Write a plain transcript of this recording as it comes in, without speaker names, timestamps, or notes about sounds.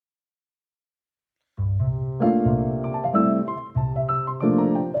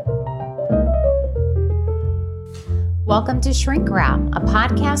Welcome to Shrink Wrap, a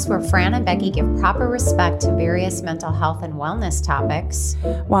podcast where Fran and Becky give proper respect to various mental health and wellness topics,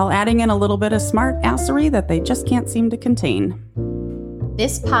 while adding in a little bit of smart assery that they just can't seem to contain.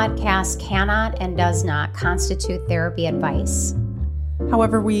 This podcast cannot and does not constitute therapy advice.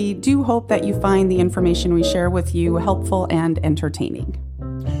 However, we do hope that you find the information we share with you helpful and entertaining.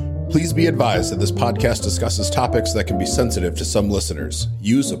 Please be advised that this podcast discusses topics that can be sensitive to some listeners.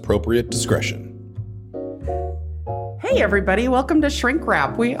 Use appropriate discretion. Hey everybody, welcome to Shrink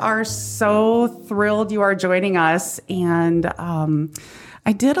Wrap. We are so thrilled you are joining us. And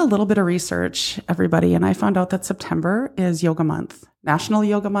I did a little bit of research, everybody, and I found out that September is Yoga Month, National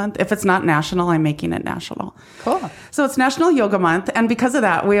Yoga Month. If it's not national, I'm making it national. Cool. So it's National Yoga Month. And because of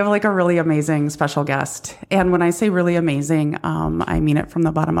that, we have like a really amazing special guest. And when I say really amazing, I mean it from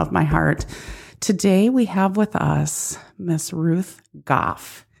the bottom of my heart. Today we have with us Miss Ruth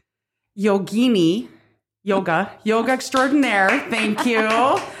Goff, yogini. Yoga extraordinaire. Thank you.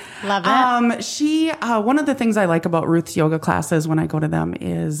 Love it. She, one of the things I like about Ruth's yoga classes when I go to them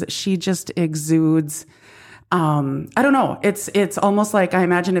is she just exudes, I don't know. It's almost like, I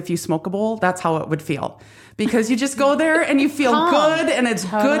imagine if you smoke a bowl, that's how it would feel, because you just go there and you feel good, and it's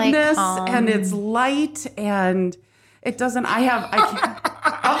totally goodness calm. And it's light, and it doesn't,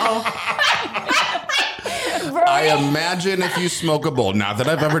 I imagine if you smoke a bowl. Not that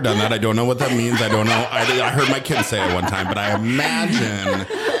I've ever done that. I don't know what that means. I don't know. I heard my kids say it one time, but I imagine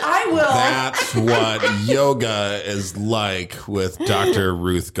that's what yoga is like with Dr.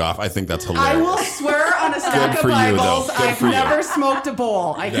 Ruth Goff. I think that's hilarious. I will swear on a stack of Bibles, I've never smoked a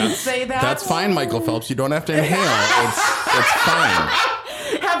bowl. I can say that. That's fine, Michael Phelps. You don't have to inhale. It's fine.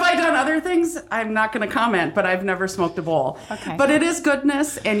 Have I done other things? I'm not going to comment, but I've never smoked a bowl. Okay. But it is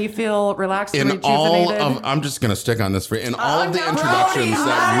goodness, and you feel relaxed and rejuvenated. I'm just going to stick on this for in all of the introductions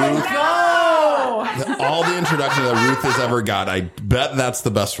all the introductions that Ruth has ever got, I bet that's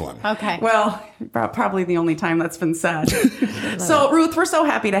the best one. Okay. Well, probably the only time that's been said. So, Ruth, we're so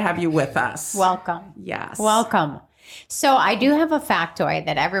happy to have you with us. Welcome. Yes. Welcome. So I do have a factoid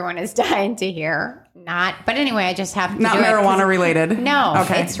that everyone is dying to hear. But anyway, I just have to not do marijuana related. No,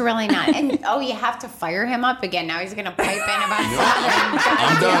 okay. It's really not. And you have to fire him up again. Now he's going to pipe in about something.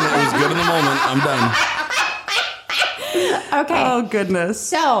 I'm done. It was good in the moment. I'm done. Okay. Oh, goodness.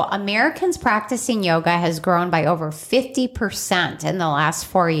 So Americans practicing yoga has grown by over 50% in the last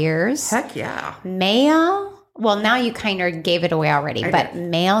 4 years. Heck yeah. Well, now you kind of gave it away already, but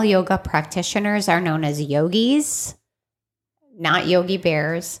male yoga practitioners are known as yogis, not Yogi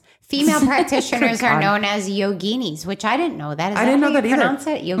Bears. Female practitioners are known as yoginis, which I didn't know that. Is I that didn't how know that you pronounce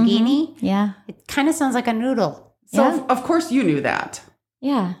either. it? Yogini? Mm-hmm. Yeah. It kind of sounds like a noodle. So, of course, you knew that.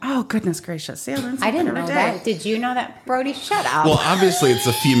 Yeah. Oh, goodness gracious. Yeah, I didn't know that. Did you know that, Brody? Shut up. Well, obviously, it's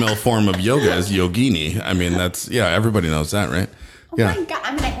a female form of yoga is yogini. I mean, everybody knows that, right? Oh, my God.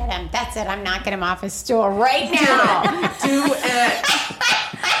 I'm going to hit him. That's it. I'm knocking him off his stool right now. Do it.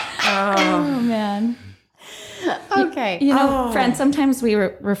 Oh, man. Okay. You know, friends, sometimes we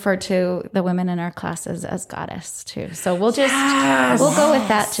refer to the women in our classes as goddess, too. So we'll go with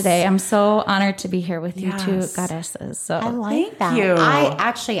that today. I'm so honored to be here with you two goddesses. So I like that. You.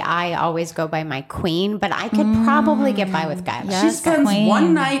 I always go by my queen, but I could probably get by with goddess. Yes. She spends queen.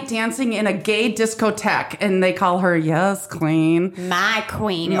 one night dancing in a gay discotheque, and they call her queen. My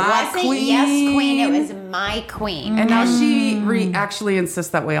queen. It My wasn't queen. yes queen. It was my queen. And now she actually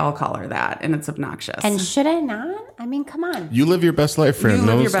insists that we all call her that, and it's obnoxious. And should I not? I mean, come on. You live your best life, friend. You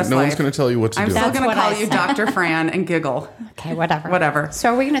live your best no life. one's going to tell you what to I'm do. still going to what call I you said. Dr. Fran and giggle. Okay, whatever. Whatever.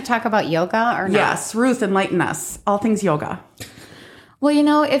 So are we going to talk about yoga or not? Yes, Ruth, enlighten us. All things yoga. Well, you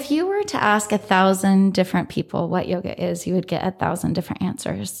know, if you were to ask 1,000 different people what yoga is, you would get 1,000 different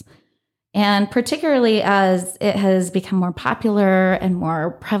answers. And particularly as it has become more popular and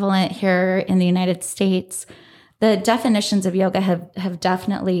more prevalent here in the United States, the definitions of yoga have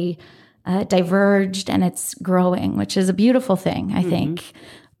definitely diverged, and it's growing, which is a beautiful thing, I think.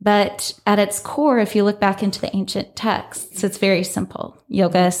 But at its core, if you look back into the ancient texts, it's very simple.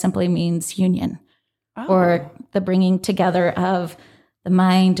 Yoga simply means union, or the bringing together of the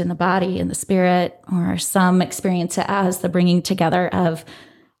mind and the body and the spirit, or some experience it as the bringing together of,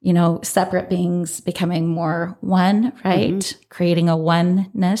 separate beings becoming more one, right? Creating a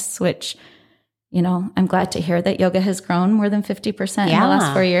oneness, which, I'm glad to hear that yoga has grown more than 50% in the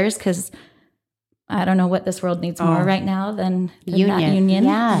last 4 years, because I don't know what this world needs more right now than union.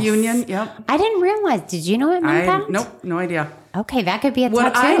 Yes. Union, yep. I didn't realize. Did you know it meant that? Nope, no idea. Okay, that could be a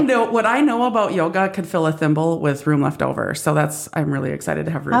tattoo. What I know about yoga could fill a thimble with room left over. So I'm really excited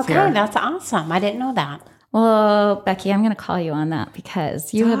to have Ruth here. Okay, that's awesome. I didn't know that. Well, Becky, I'm going to call you on that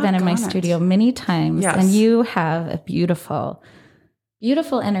because you have been in my studio many times and you have a beautiful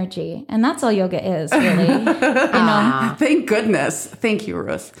energy. And that's all yoga is, really. Thank goodness. Thank you,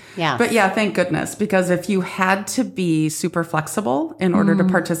 Ruth. Yeah. But yeah, thank goodness. Because if you had to be super flexible in order to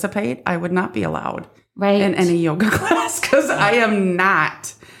participate, I would not be allowed in any yoga class because I am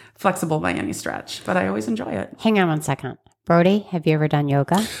not flexible by any stretch. But I always enjoy it. Hang on one second. Brody, have you ever done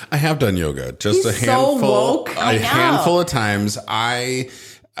yoga? I have done yoga. Just He's so woke. A handful of times. I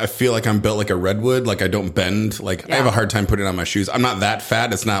feel like I'm built like a redwood. Like I don't bend. Like I have a hard time putting on my shoes. I'm not that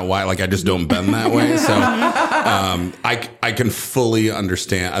fat. It's not why. Like I just don't bend that way. So I can fully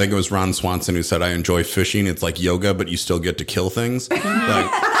understand. I think it was Ron Swanson who said, I enjoy fishing. It's like yoga, but you still get to kill things. Like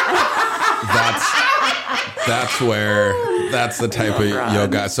that's the type of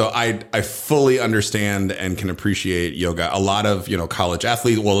yoga. So I fully understand and can appreciate yoga. A lot of, college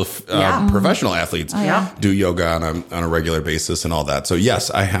athletes, professional athletes do yoga on a regular basis and all that. So yes,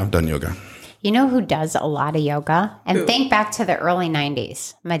 I have done yoga. You know who does a lot of yoga? And think back to the early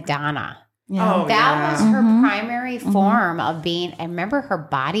 90s, Madonna. Yeah. That was her primary form of being, and remember her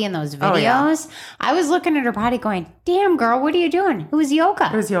body in those videos? I was looking at her body going, damn girl, what are you doing? It was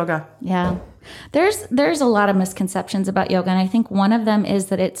yoga. It was yoga. Yeah. There's a lot of misconceptions about yoga. And I think one of them is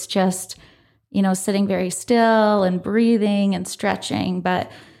that it's just, sitting very still and breathing and stretching.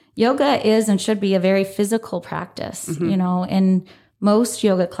 But yoga is and should be a very physical practice. In most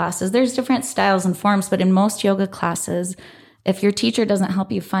yoga classes, there's different styles and forms, but in most yoga classes, if your teacher doesn't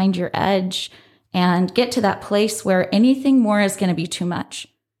help you find your edge and get to that place where anything more is going to be too much,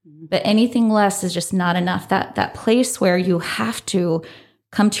 but anything less is just not enough, that place where you have to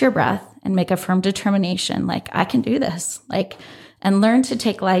come to your breath and make a firm determination, like, I can do this, and learn to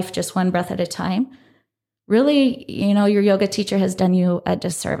take life just one breath at a time. Really, your yoga teacher has done you a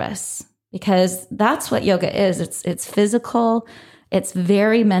disservice because that's what yoga is. It's physical. It's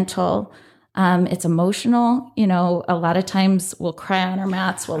very mental. It's emotional. A lot of times we'll cry on our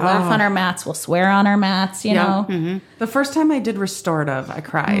mats, we'll laugh on our mats, we'll swear on our mats, know. Mm-hmm. The first time I did restorative, I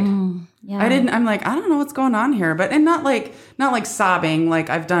cried. I'm like, I don't know what's going on here, and not like sobbing like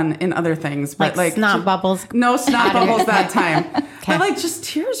I've done in other things, but like snot bubbles. No snot bubbles that time. Okay. But just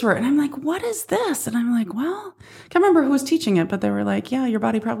tears were, and I'm like, what is this? And I'm like, well, I can't remember who was teaching it, but they were like, yeah, your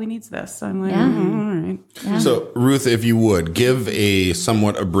body probably needs this. So I'm like, all right. Yeah. So Ruth, if you would give a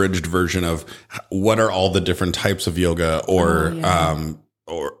somewhat abridged version of what are all the different types of yoga, or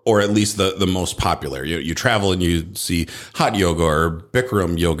at least the most popular. You travel and you see hot yoga or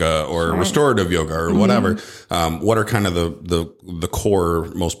Bikram yoga or restorative yoga or whatever. What are kind of the core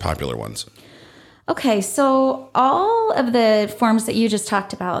most popular ones? Okay, so all of the forms that you just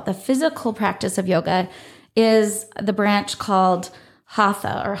talked about, the physical practice of yoga is the branch called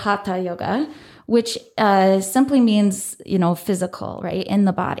Hatha or Hatha yoga, which simply means, physical, right, in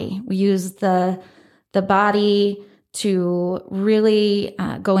the body. We use the body to really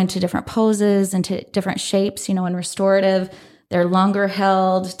go into different poses, into different shapes. In restorative, they're longer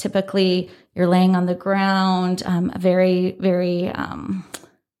held. Typically, you're laying on the ground, very, very,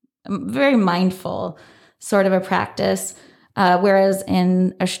 very mindful sort of a practice. Whereas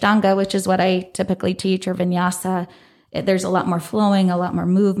in Ashtanga, which is what I typically teach, or Vinyasa, there's a lot more flowing, a lot more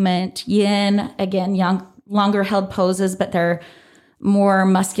movement. Yin, again, longer held poses, but they're more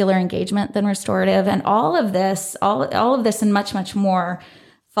muscular engagement than restorative. And all of this and much, much more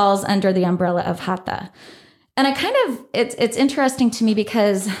falls under the umbrella of Hatha. And it's interesting to me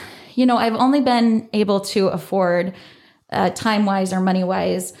because, I've only been able to afford time-wise or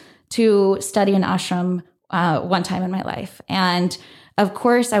money-wise to study in ashram one time in my life. And of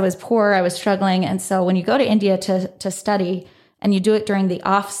course I was poor, I was struggling. And so when you go to India to study and you do it during the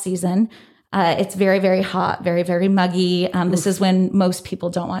off season, it's very, very hot, very, very muggy. This is when most people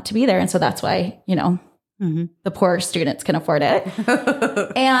don't want to be there. And so that's why, the poor students can afford it.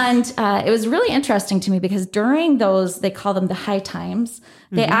 And it was really interesting to me because during those, they call them the high times,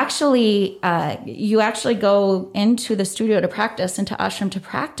 they actually, you actually go into the studio to practice, into ashram to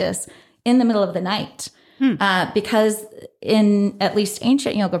practice in the middle of the night. Because in at least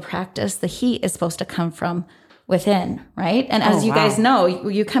ancient yoga practice, the heat is supposed to come from within, right? And as you guys know,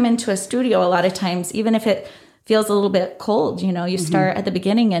 you come into a studio a lot of times, even if it feels a little bit cold, you start at the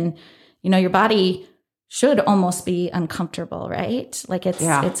beginning and, your body should almost be uncomfortable, right? Like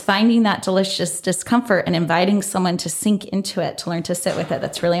it's finding that delicious discomfort and inviting someone to sink into it, to learn to sit with it.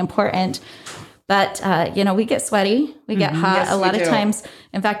 That's really important. But, we get sweaty, we get hot a lot of times.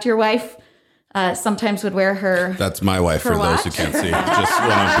 In fact, your wife sometimes would wear her. That's my wife, for those who can't see. Just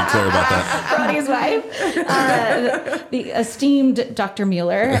want to be clear about that. Brody's wife, the esteemed Dr.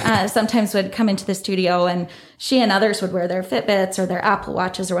 Mueller, sometimes would come into the studio, and she and others would wear their Fitbits or their Apple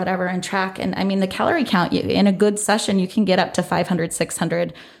Watches or whatever and track. And I mean, the calorie count, in a good session, you can get up to 500,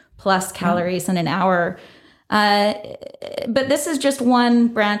 600 plus calories in an hour. But this is just one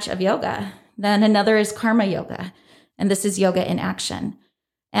branch of yoga. Then another is karma yoga, and this is yoga in action.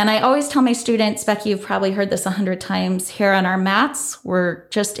 And I always tell my students, Becky, you've probably heard this 100 times, here on our mats, we're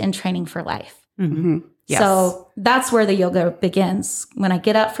just in training for life. Mm-hmm. Yes. So that's where the yoga begins. When I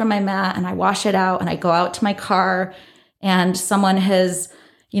get up from my mat and I wash it out and I go out to my car and someone has,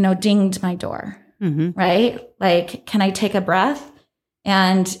 dinged my door, right? Like, can I take a breath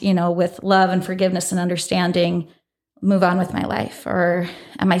and, with love and forgiveness and understanding, move on with my life? Or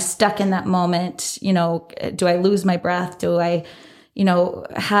am I stuck in that moment? Do I lose my breath? Do I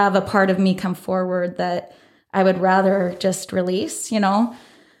have a part of me come forward that I would rather just release,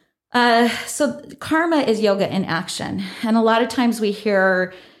 So karma is yoga in action. And a lot of times we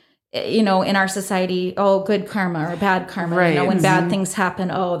hear, in our society, oh, good karma or bad karma. Right. When bad things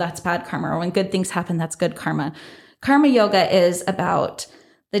happen, oh, that's bad karma. Or when good things happen, that's good karma. Karma yoga is about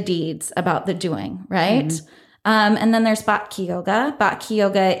the deeds, about the doing, right? And then there's Bhakti yoga. Bhakti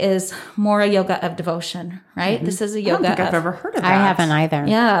yoga is more a yoga of devotion, right? This is a yoga. I don't think I've ever heard of that. I haven't either.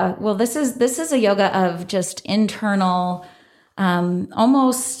 Yeah. Well, this is a yoga of just internal,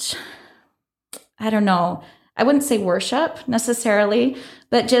 almost, I don't know. I wouldn't say worship necessarily,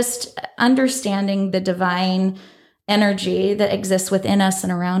 but just understanding the divine energy that exists within us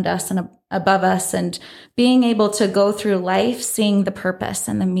and around us and above us, and being able to go through life seeing the purpose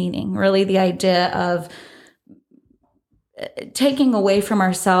and the meaning, really the idea of taking away from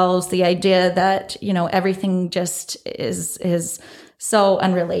ourselves the idea that, everything just is so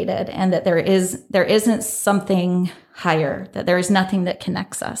unrelated, and that there isn't something higher, that there is nothing that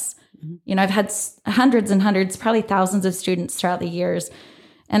connects us. I've had hundreds and hundreds, probably thousands of students throughout the years.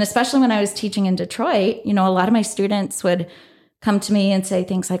 And especially when I was teaching in Detroit, a lot of my students would come to me and say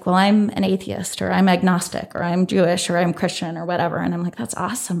things like, well, I'm an atheist, or I'm agnostic, or I'm Jewish, or I'm Christian, or whatever. And I'm like, that's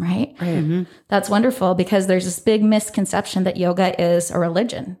awesome, right? That's wonderful, because there's this big misconception that yoga is a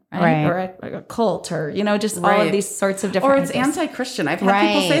religion, right? Or a cult, or, just all of these sorts of different Or it's things. anti-Christian. I've had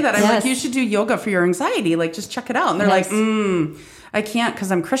people say that. I'm like, you should do yoga for your anxiety. Like, just check it out. And they're like, I can't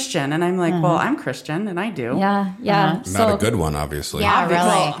because I'm Christian. And I'm like, well, I'm Christian and I do. Yeah. Not a good one, obviously. Yeah, really.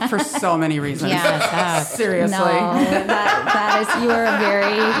 Well, for so many reasons. Yeah, seriously. No, that is, you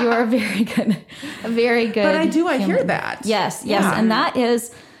are a very good. But I human. hear that. Yes. Yeah. And that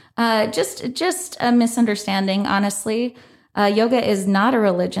is just a misunderstanding, honestly. Yoga is not a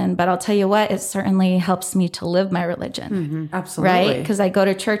religion, but I'll tell you what, it certainly helps me to live my religion. Absolutely. Right? Because I go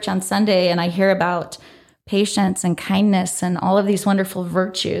to church on Sunday and I hear about patience and kindness and all of these wonderful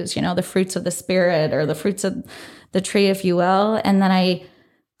virtues, the fruits of the spirit, or the fruits of the tree, if you will. And then I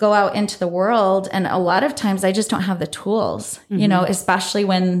go out into the world, and a lot of times I just don't have the tools, especially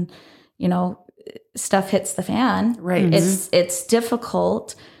when, stuff hits the fan. Right. It's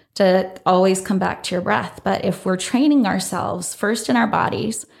difficult to always come back to your breath. But if we're training ourselves first in our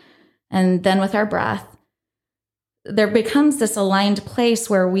bodies and then with our breath, there becomes this aligned place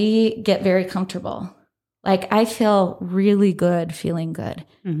where we get very comfortable. Like, I feel really good feeling good.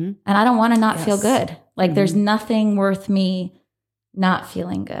 And I don't want to not feel good. Like, there's nothing worth me not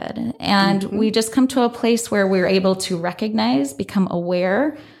feeling good. And we just come to a place where we're able to recognize, become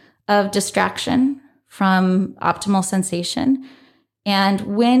aware of distraction from optimal sensation. And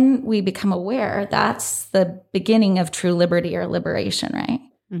when we become aware, that's the beginning of true liberty or liberation, right?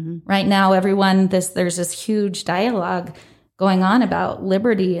 Right now, there's this huge dialogue going on about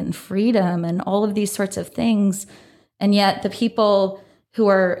liberty and freedom and all of these sorts of things. And yet the people who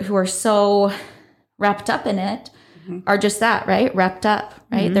are so wrapped up in it are just that, right? Wrapped up,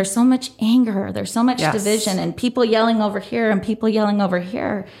 right? There's so much anger. There's so much division, and people yelling over here and people yelling over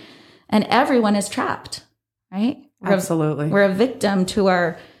here. And everyone is trapped, right? Absolutely. We're a victim to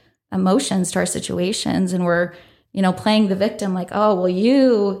our emotions, to our situations. And we're, playing the victim, like, oh, well,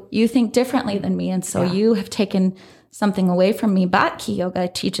 you think differently than me. And so you have taken something away from me. Bhakti yoga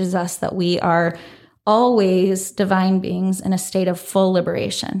teaches us that we are always divine beings in a state of full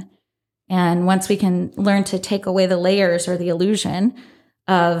liberation. And once we can learn to take away the layers or the illusion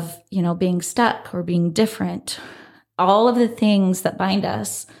of, being stuck or being different, all of the things that bind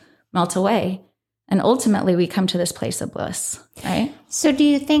us melt away. And ultimately we come to this place of bliss, right? So do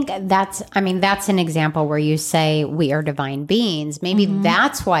you think that's an example where you say we are divine beings. Maybe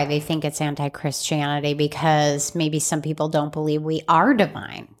that's why they think it's anti-Christianity, because maybe some people don't believe we are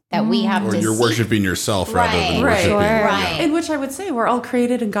divine. that we have or to you're see. worshiping yourself rather than Right. worshiping. Right. In which I would say we're all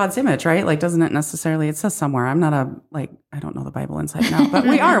created in God's image, right? Like, doesn't it necessarily, it says somewhere, I'm not I don't know the Bible inside and out, but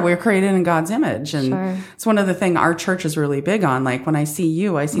we're created in God's image. And Sure. it's one of the things our church is really big on. Like, when I see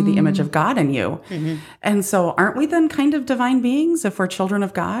you, I see the image of God in you. And so aren't we then kind of divine beings if we're children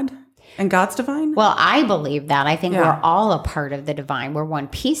of God and God's divine? Well, I believe that. I think Yeah. we're all a part of the divine. We're one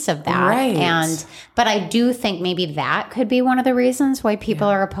piece of that. Right. But I do think maybe that could be one of the reasons why people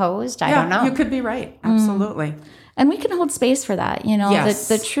are opposed. I don't know. You could be right. Absolutely. And we can hold space for that. You know, Yes.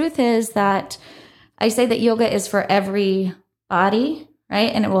 the truth is that I say that yoga is for every body,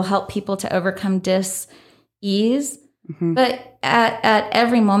 right? And it will help people to overcome dis-ease. But at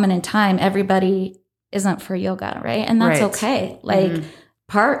every moment in time, everybody isn't for yoga, right? And that's Right. okay. Like,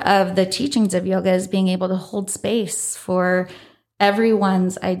 part of the teachings of yoga is being able to hold space for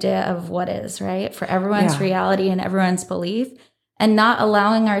everyone's idea of what is, right? For everyone's Yeah. reality and everyone's belief, and not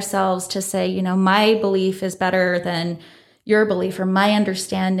allowing ourselves to say, you know, my belief is better than your belief, or my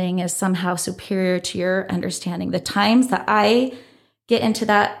understanding is somehow superior to your understanding. The times that I get into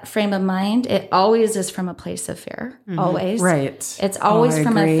that frame of mind, it always is from a place of fear, always. Right. It's always I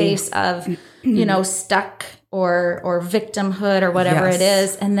from agree. a face of, you know, stuck or victimhood or whatever Yes. it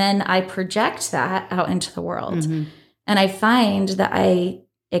is. And then I project that out into the world. And I find that I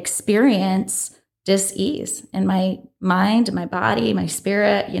experience dis-ease in my mind, my body, my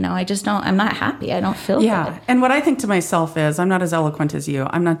spirit. You know, I'm not happy. I don't feel good. And what I think to myself is, I'm not as eloquent as you.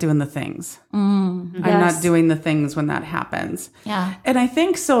 I'm not doing the things. I'm not doing the things when that happens. Yeah. And I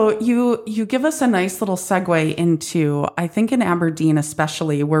think so you give us a nice little segue into, I think in Aberdeen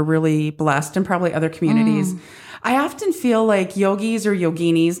especially, we're really blessed, and probably other communities. I often feel like yogis or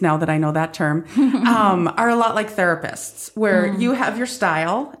yoginis, now that I know that term, are a lot like therapists, where you have your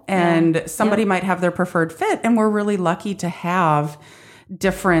style and somebody might have their preferred fit. And we're really lucky to have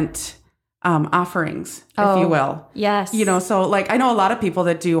different offerings, if you will. Yes. You know, so like I know a lot of people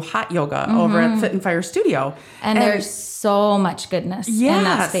that do hot yoga over at Fit and Fire Studio. And there's so much goodness in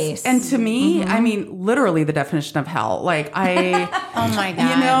that space. And to me, I mean, literally the definition of hell. Like I, Oh my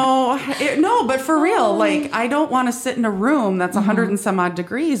God. no, but for real, like I don't want to sit in a room that's 100 and some odd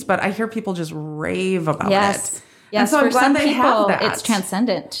degrees, but I hear people just rave about it. Yes, And so for I'm glad some they people, have that. it's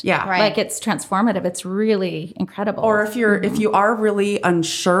transcendent. Yeah. Right. Like it's transformative. It's really incredible. Or if you are really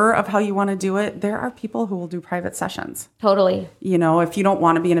unsure of how you want to do it, there are people who will do private sessions. Totally. You know, if you don't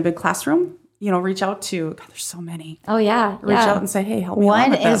want to be in a big classroom, you know, reach out to, God, there's so many. Oh, yeah. Reach out and say, hey, help me What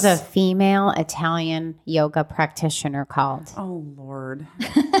along with is a this. female Italian yoga practitioner called? Oh, Lord.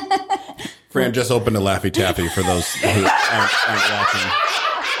 Fran just opened a Laffy Taffy for those who aren't watching.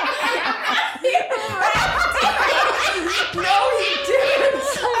 No, he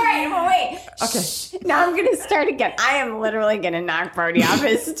didn't. All right, well, wait. Okay. Now I'm going to start again. I am literally going to knock Brody off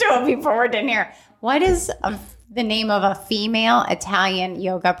his stool before we're done here. What is the name of a female Italian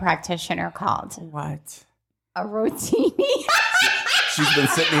yoga practitioner called? What? A rotini. She's been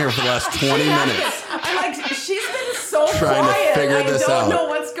sitting here for the last 20 minutes. I'm like, she's been so Trying to quiet. figure this I don't out. know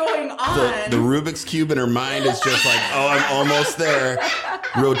what's going on. The Rubik's Cube in her mind is just like, oh, I'm almost there.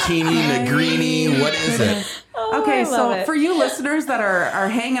 Rotini, Negrini, what is it? Okay, I so love it. for you listeners that are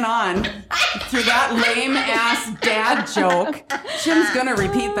hanging on through that lame ass dad joke, Jim's gonna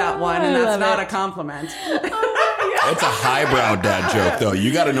repeat that one, and that's not a compliment. It's a highbrow dad joke, though.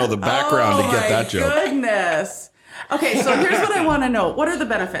 You got to know the background to get that joke. Goodness. Okay, so here's what I want to know: what are the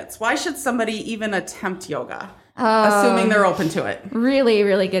benefits? Why should somebody even attempt yoga, assuming they're open to it? Really,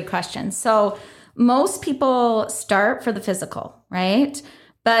 really good question. So most people start for the physical, right?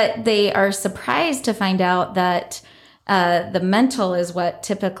 But they are surprised to find out that the mental is what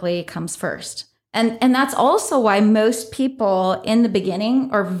typically comes first. And that's also why most people in the beginning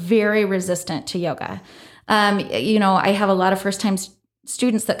are very resistant to yoga. You know, I have a lot of first-time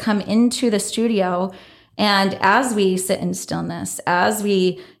students that come into the studio, and as we sit in stillness, as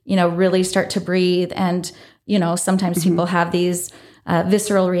we, you know, really start to breathe, and, you know, sometimes people have these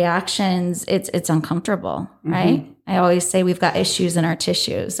visceral reactions, it's uncomfortable, right? I always say we've got issues in our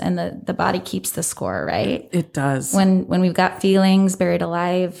tissues, and the body keeps the score, right? It does. When we've got feelings buried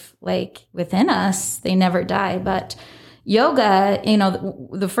alive, like within us, they never die. But yoga, you know,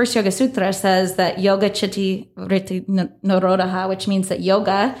 the first Yoga Sutra says that yoga chitti vritti nirodha, which means that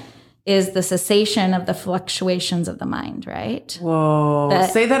yoga is the cessation of the fluctuations of the mind, right? Whoa.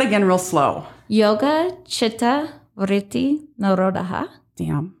 Say that again real slow. Yoga chitta vritti nirodha.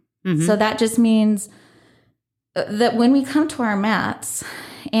 Damn. So that just means that when we come to our mats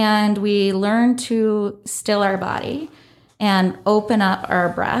and we learn to still our body and open up our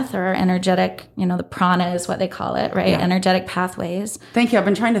breath or our energetic, the prana is what they call it, right? Energetic pathways. Thank you. I've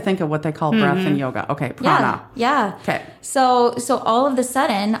been trying to think of what they call breath in yoga. Okay, prana. Yeah. Okay. So all of a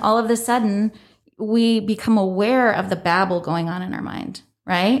sudden, we become aware of the babble going on in our mind,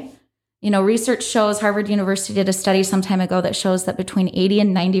 right? Research shows, Harvard University did a study some time ago that shows that between 80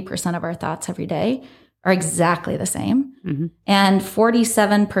 and 90% of our thoughts every day are exactly the same. Mm-hmm. And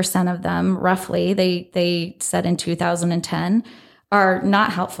 47% of them, roughly, they said in 2010, are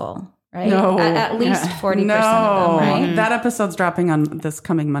not helpful, right? No. At least 40% of them, right? That episode's dropping on this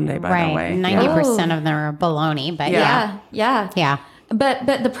coming Monday, by the way. 90% of them are baloney, but yeah. But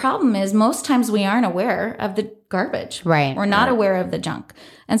the problem is most times we aren't aware of the garbage. Right. We're not aware of the junk.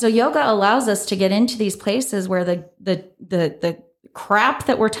 And so yoga allows us to get into these places where the crap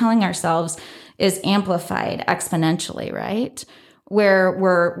that we're telling ourselves is amplified exponentially, right? Where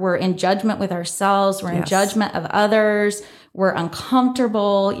we're in judgment with ourselves, we're in judgment of others, we're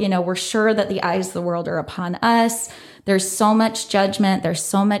uncomfortable, we're sure that the eyes of the world are upon us. There's so much judgment, there's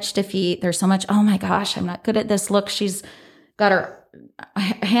so much defeat, there's so much, oh my gosh, I'm not good at this. Look, she's got her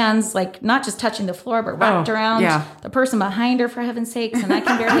hands like not just touching the floor, but wrapped around the person behind her, for heaven's sakes, and I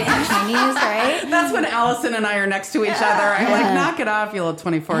can barely touch my knees, right? That's when Allison and I are next to each other. I'm like, knock it off, you little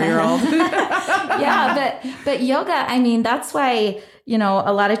 24-year-old. But yoga, I mean, that's why,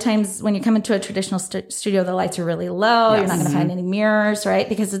 a lot of times when you come into a traditional studio, the lights are really low. You're not going to find any mirrors, right?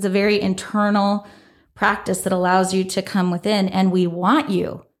 Because it's a very internal practice that allows you to come within, and we want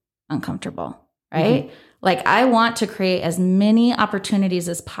you uncomfortable, right? Mm-hmm. Like, I want to create as many opportunities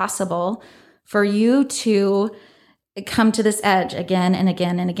as possible for you to come to this edge again and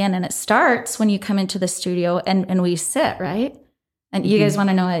again and again. And it starts when you come into the studio and we sit, right? And you guys want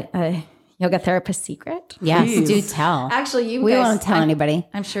to know a yoga therapist secret? Yes, do tell. Actually, we won't tell anybody.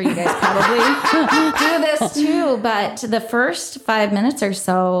 I'm sure you guys probably do this too. But the first 5 minutes or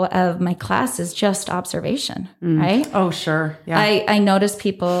so of my class is just observation, right? Oh, sure. Yeah. I notice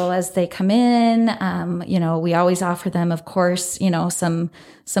people as they come in. We always offer them, of course,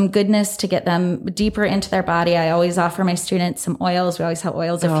 some goodness to get them deeper into their body. I always offer my students some oils. We always have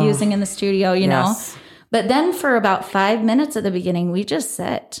oils diffusing in the studio, know. But then for about 5 minutes at the beginning, we just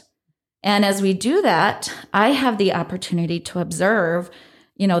sit. And as we do that, I have the opportunity to observe,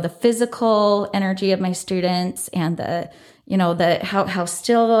 the physical energy of my students and how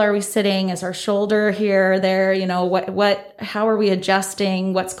still are we sitting? Is our shoulder here, there? How are we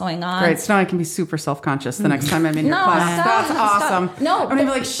adjusting? What's going on? Great. So now I can be super self-conscious the next time I'm in your class. That's awesome. No, I'm gonna be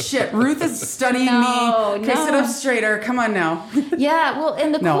like, shit, Ruth is studying me. Okay, sit up straighter. Come on now. Yeah. Well,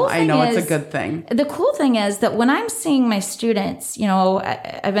 and the cool thing I know is, it's a good thing. The cool thing is that when I'm seeing my students,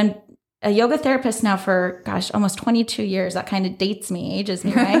 I've been a yoga therapist now for, almost 22 years. That kind of dates me, ages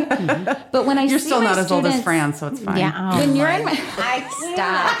me, right? But when you're still not as old as Fran, so it's fine. Yeah. When you're in my...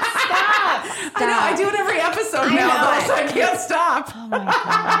 Stop. I know. I do it every episode now, though, so I can't stop. Oh, my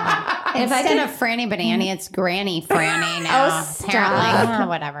God. Instead of Franny Banani, it's Granny Franny now. Apparently.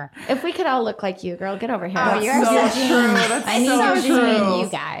 Whatever. If we could all look like you, girl, get over here. Oh, you're so true. That's I need so your true. queen, you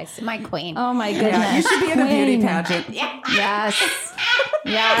guys. My queen. Oh, my goodness. Yeah, you should be in a beauty pageant.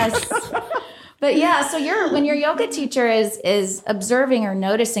 Yes. But yeah, so when your yoga teacher is observing or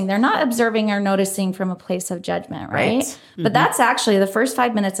noticing, they're not observing or noticing from a place of judgment, right? Mm-hmm. But that's actually the first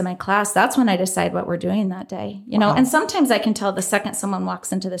 5 minutes of my class. That's when I decide what we're doing that day, and sometimes I can tell the second someone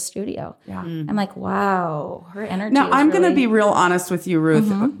walks into the studio. Yeah. I'm like, wow, her energy. Now, I'm going to be real honest with you, Ruth.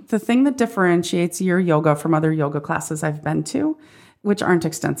 Mm-hmm. The thing that differentiates your yoga from other yoga classes I've been to, which aren't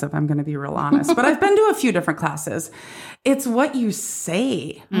extensive, I'm going to be real honest, but I've been to a few different classes. It's what you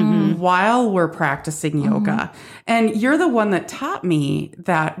say while we're practicing yoga. And you're the one that taught me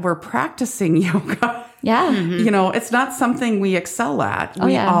that we're practicing yoga. Yeah. It's not something we excel at.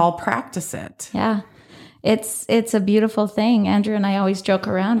 We all practice it. Yeah. It's a beautiful thing. Andrew and I always joke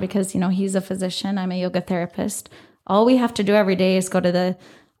around because, he's a physician. I'm a yoga therapist. All we have to do every day is go to the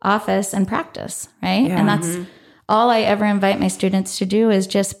office and practice, right? Yeah. And that's all I ever invite my students to do is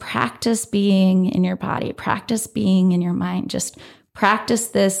just practice being in your body, practice being in your mind, just practice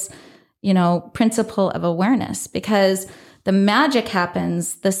this, principle of awareness, because the magic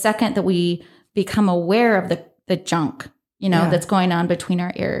happens the second that we become aware of the junk, that's going on between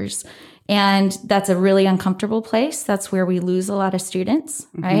our ears. And that's a really uncomfortable place. That's where we lose a lot of students,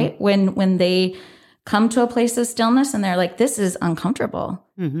 right? When they come to a place of stillness and they're like, this is uncomfortable.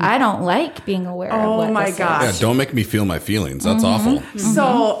 I don't like being aware of what my this gosh. Yeah, don't make me feel my feelings. That's awful.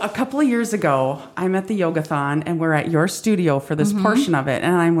 So a couple of years ago, I'm at the Yogathon and we're at your studio for this portion of it.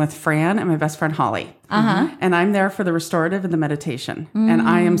 And I'm with Fran and my best friend Holly. And I'm there for the restorative and the meditation. And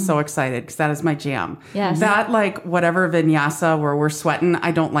I am so excited because that is my jam. Yes. That like whatever vinyasa where we're sweating,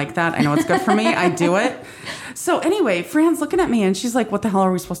 I don't like that. I know it's good for me. I do it. So anyway, Fran's looking at me and she's like, what the hell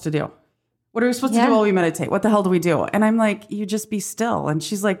are we supposed to do? What are we supposed to do while we meditate? What the hell do we do? And I'm like, you just be still. And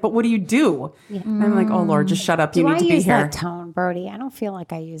she's like, but what do you do? And I'm like, oh Lord, just shut up. You need to be here. I use that tone, Brody? I don't feel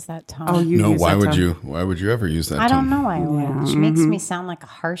like I use that tone. Oh, you No, use why that would tone. you? Why would you ever use that? I tone? don't know why I would. She makes me sound like a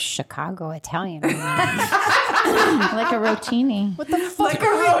harsh Chicago Italian. like a rotini. What the fuck Like a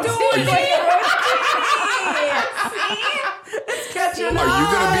rotini. Are you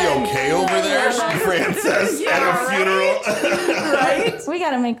gonna be okay over there? Fran says at a funeral. Right? We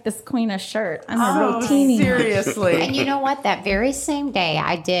got to make this queen a shirt. I'm a rotini. Seriously. And you know what? That very same day,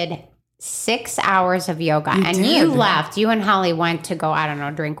 I did 6 hours of yoga. You and did? you left. You and Holly went to go, I don't know,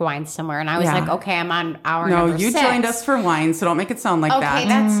 drink wine somewhere. And I was like, okay, I'm on hour number 6. No, you joined us for wine, so don't make it sound like that. Okay,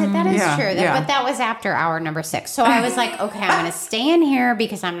 that is Yeah, true. yeah. But that was after hour number 6. So I was like, okay, I'm going to stay in here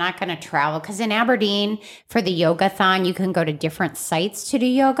because I'm not going to travel. Because in Aberdeen, for the Yogathon, you can go to different sites to do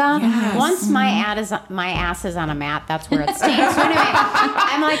yoga. Yes. Once my ass is on a mat, that's where it stays. So anyway,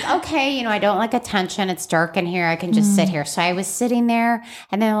 I'm like, okay, I don't like attention. It's dark in here. I can just sit here. So I was sitting there,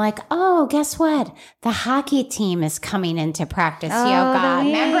 and they're like, oh, guess what? The hockey team is coming in to practice yoga.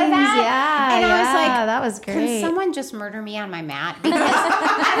 Remember that? Yeah. And I was like, that was great. can someone just murder me on my mat? Because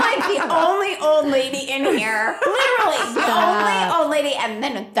I'm like the only old lady in here. Literally, the only old lady, and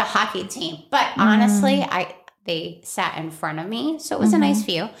then the hockey team. But honestly, they sat in front of me, so it was a nice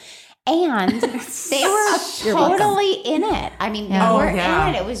view. And they were totally in it. I mean, they were in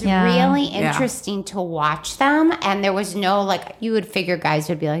it. It was really interesting to watch them. And there was no, like, you would figure guys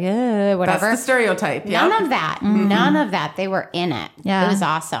would be like, whatever. That's the stereotype. None of that. None of that. They were in it. Yeah. It was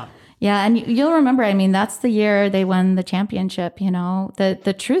awesome. Yeah, and you'll remember, I mean, that's the year they won the championship,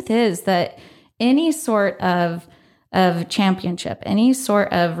 The truth is that any sort of championship, any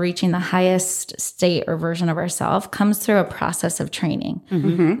sort of reaching the highest state or version of ourselves comes through a process of training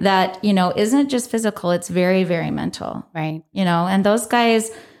that, isn't just physical, it's very, very mental. Right. And those guys,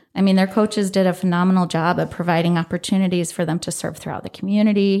 I mean, their coaches did a phenomenal job of providing opportunities for them to serve throughout the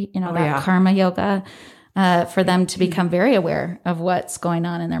community, karma yoga, for them to become very aware of what's going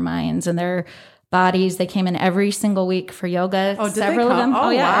on in their minds and their bodies. They came in every single week for yoga. Oh, did several they of them. come? Oh,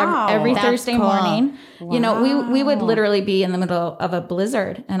 yeah. Wow. Every That's Thursday cool. morning. We would literally be in the middle of a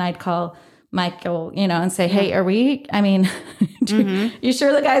blizzard, and I'd call Michael, and say, hey, are we, I mean, you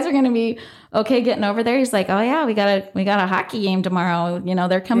sure the guys are going to be okay getting over there? He's like, oh yeah, we got a hockey game tomorrow.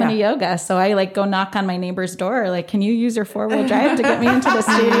 They're coming to yoga. So I like go knock on my neighbor's door. Like, can you use your 4-wheel drive to get me into the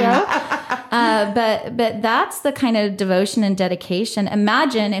studio? But that's the kind of devotion and dedication.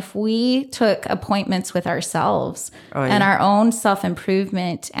 Imagine if we took appointments with ourselves and our own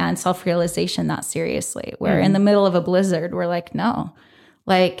self-improvement and self-realization that seriously, where in the middle of a blizzard, we're like, no,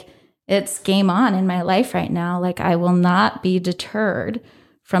 like it's game on in my life right now. Like I will not be deterred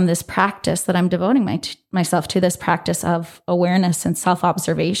from this practice that I'm devoting myself to, this practice of awareness and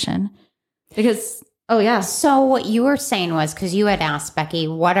self-observation. Because, So what you were saying was, because you had asked Becky,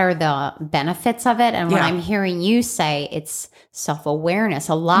 what are the benefits of it? And what I'm hearing you say, it's self-awareness.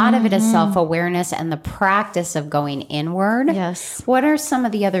 A lot of it is self-awareness and the practice of going inward. Yes. What are some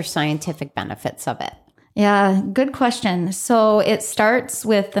of the other scientific benefits of it? Yeah, good question. So it starts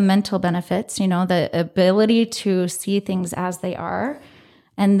with the mental benefits, the ability to see things as they are,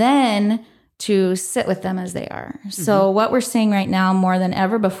 and then to sit with them as they are. So what we're seeing right now more than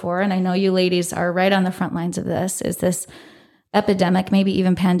ever before, and I know you ladies are right on the front lines of this, is this epidemic, maybe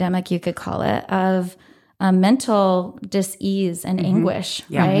even pandemic, you could call it, of mental dis-ease and anguish,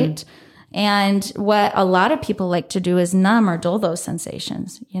 right? And what a lot of people like to do is numb or dull those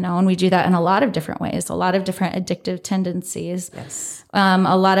sensations, and we do that in a lot of different ways, a lot of different addictive tendencies,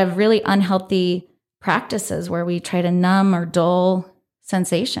 a lot of really unhealthy practices where we try to numb or dull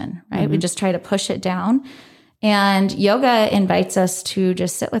sensation, right? We just try to push it down. And yoga invites us to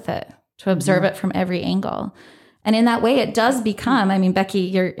just sit with it, to observe it from every angle. And in that way, it does become, I mean, Becky,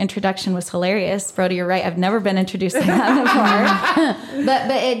 your introduction was hilarious. Brody, you're right. I've never been introduced like that before.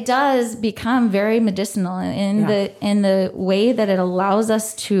 but it does become very medicinal in the way that it allows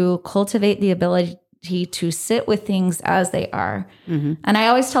us to cultivate the ability to sit with things as they are. And I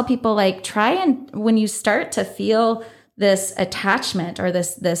always tell people, like, try and when you start to feel this attachment or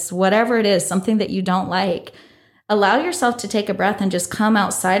this whatever it is, something that you don't like, allow yourself to take a breath and just come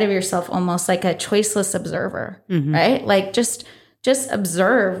outside of yourself, almost like a choiceless observer, right? Like just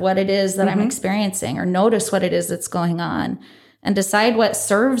observe what it is that I'm experiencing, or notice what it is that's going on, and decide what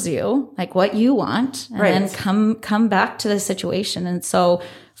serves you, like what you want, and then come back to the situation. And so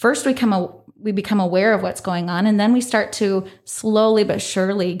first we become aware of what's going on, and then we start to slowly but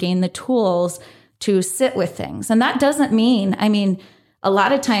surely gain the tools to sit with things. And that doesn't mean, a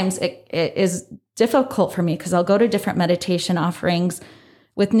lot of times it is difficult for me because I'll go to different meditation offerings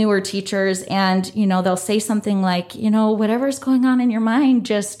with newer teachers, and, they'll say something like, whatever's going on in your mind,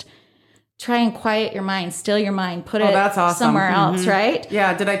 just try and quiet your mind, still your mind, put it that's awesome. Somewhere else, right?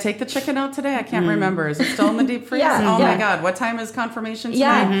 Yeah. Did I take the chicken out today? I can't remember. Is it still in the deep freeze? My God. What time is confirmation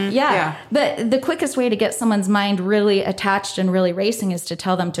tonight? Yeah. But the quickest way to get someone's mind really attached and really racing is to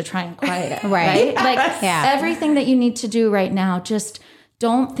tell them to try and quiet it. right? Like everything that you need to do right now, just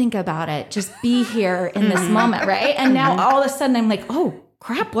don't think about it. Just be here in this moment, right? And now all of a sudden I'm like, oh,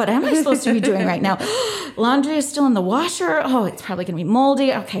 crap, what am I supposed to be doing right now? Laundry is still in the washer. Oh, it's probably going to be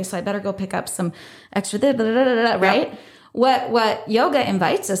moldy. Okay, so I better go pick up some extra, right? What yoga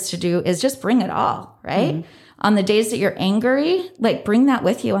invites us to do is just bring it all, right? On the days that you're angry, like bring that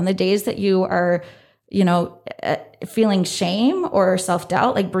with you. On the days that you are, feeling shame or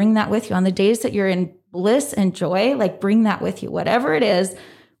self-doubt, like bring that with you. On the days that you're in bliss and joy, like bring that with you. Whatever it is,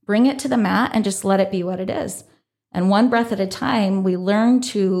 bring it to the mat and just let it be what it is. And one breath at a time, we learn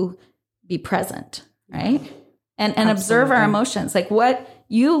to be present, right? And observe our emotions. Like what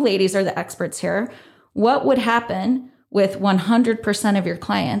you ladies are the experts here. What would happen with 100% of your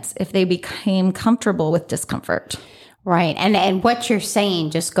clients if they became comfortable with discomfort? Right. And what you're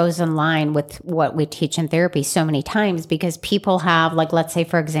saying just goes in line with what we teach in therapy so many times, because people have, like, let's say,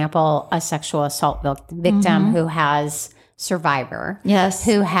 for example, a sexual assault victim who has survivor,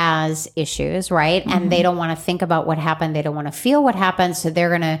 who has issues, right? And they don't want to think about what happened. They don't want to feel what happened. So they're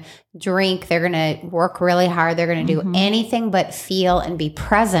going to drink. They're going to work really hard. They're going to do anything but feel and be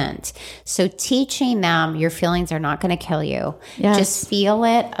present. So teaching them your feelings are not going to kill you. Just feel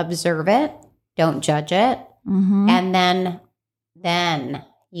it, observe it, don't judge it. And then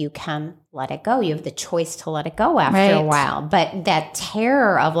you can let it go. You have the choice to let it go after a while. But that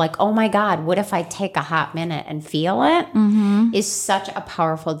terror of like, oh my God, what if I take a hot minute and feel it is such a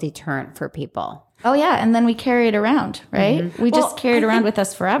powerful deterrent for people. Oh yeah. And then we carry it around, right? We just carry it around with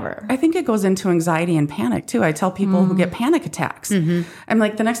us forever. I think it goes into anxiety and panic too. I tell people who get panic attacks, I'm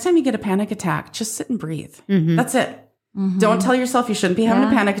like, the next time you get a panic attack, just sit and breathe. That's it. Don't tell yourself you shouldn't be having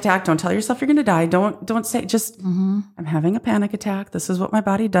a panic attack. Don't tell yourself you're going to die. Don't say, just, I'm having a panic attack. This is what my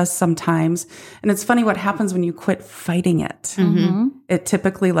body does sometimes. And it's funny what happens when you quit fighting it. It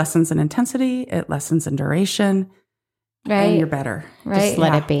typically lessens in intensity. It lessens in duration. And you're better. Just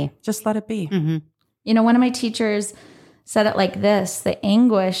let it be. Just let it be. One of my teachers said it like this: the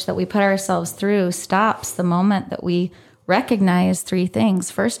anguish that we put ourselves through stops the moment that we recognize three things.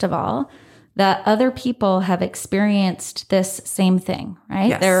 First of all, that other people have experienced this same thing,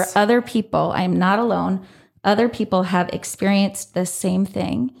 right? There are other people. I'm not alone. Other people have experienced the same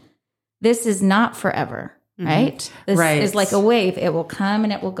thing. This is not forever, right? This is like a wave. It will come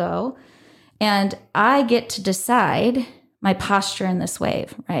and it will go. And I get to decide my posture in this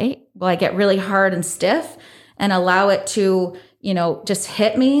wave, right? Will I get really hard and stiff and allow it to, just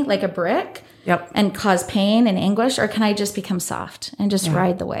hit me like a brick? And cause pain and anguish? Or can I just become soft and just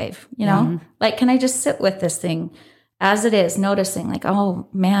ride the wave? Like, can I just sit with this thing as it is, noticing like, oh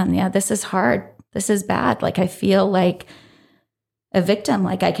man, this is hard. This is bad. Like, I feel like a victim.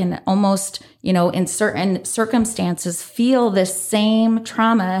 Like, I can almost, in certain circumstances, feel this same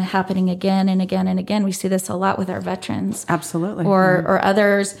trauma happening again and again and again. We see this a lot with our veterans. Absolutely. Or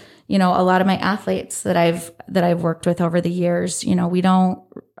others, a lot of my athletes that I've worked with over the years, we don't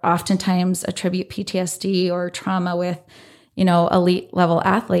oftentimes attribute PTSD or trauma with, elite level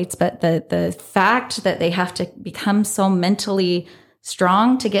athletes, but the fact that they have to become so mentally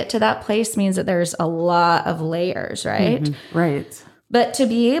strong to get to that place means that there's a lot of layers, right? Right. But to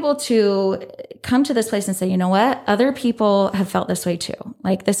be able to come to this place and say, you know what, other people have felt this way too.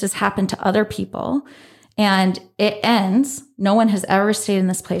 Like, this has happened to other people. And it ends. No one has ever stayed in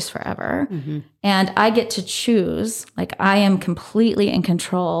this place forever. And I get to choose, like, I am completely in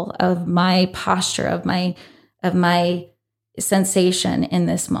control of my posture, of my sensation in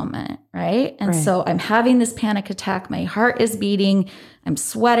this moment, right? And so I'm having this panic attack. My heart is beating. I'm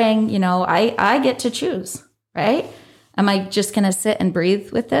sweating. I get to choose, right? Am I just going to sit and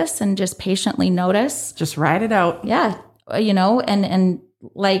breathe with this and just patiently notice? Just ride it out. Yeah. And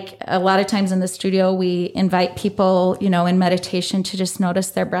like a lot of times in the studio, we invite people, in meditation to just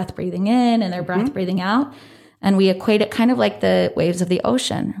notice their breath breathing in and their breath breathing out. And we equate it kind of like the waves of the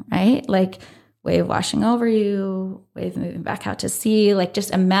ocean, right? Like wave washing over you, wave moving back out to sea. Like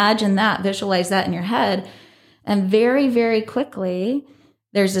just imagine that, visualize that in your head. And very, very quickly,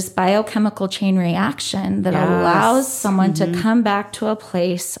 there's this biochemical chain reaction that allows someone to come back to a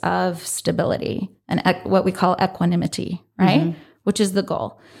place of stability and what we call equanimity, right? Which is the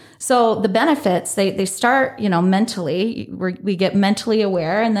goal. So the benefits, they start, mentally, we get mentally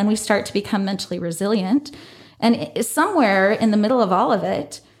aware, and then we start to become mentally resilient. And somewhere in the middle of all of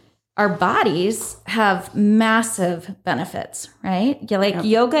it, our bodies have massive benefits, right?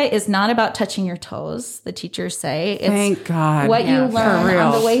 Yoga is not about touching your toes, the teachers say. It's Thank God. What you learn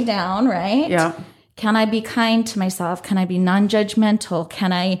on the way down, right? Yeah. Can I be kind to myself? Can I be non-judgmental?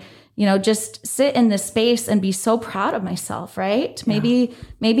 Can I, just sit in this space and be so proud of myself, right? Yeah.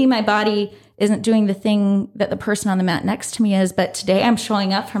 Maybe my body isn't doing the thing that the person on the mat next to me is, but today I'm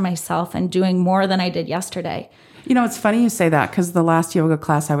showing up for myself and doing more than I did yesterday. It's funny you say that, because the last yoga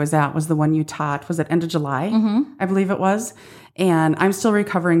class I was at was the one you taught. Was it end of July? I believe it was. And I'm still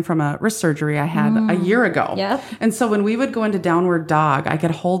recovering from a wrist surgery I had a year ago. Yep. And so when we would go into downward dog, I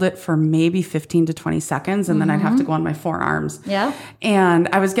could hold it for maybe 15 to 20 seconds, and then I'd have to go on my forearms. Yeah. And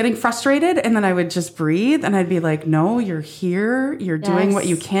I was getting frustrated, and then I would just breathe, and I'd be like, no, you're here. You're doing what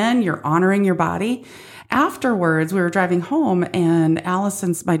you can. You're honoring your body. Afterwards, we were driving home, and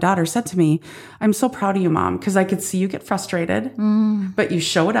my daughter, said to me, I'm so proud of you, Mom, because I could see you get frustrated, but you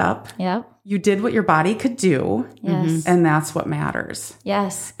showed up. Yep. You did what your body could do. Yes. And that's what matters.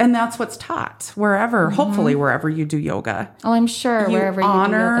 Yes. And that's what's taught hopefully wherever you do yoga. Oh, I'm sure wherever you do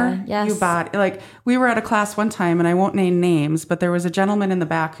yoga. Yes. You body. Like, we were at a class one time, and I won't name names, but there was a gentleman in the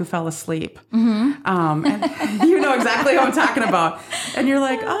back who fell asleep. And you know exactly what I'm talking about. And you're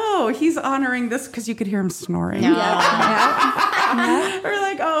like, oh, he's honoring this, because you could hear him snoring. Yeah. Or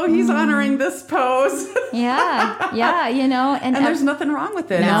like, oh, he's honoring this pose. Yeah. And there's nothing wrong with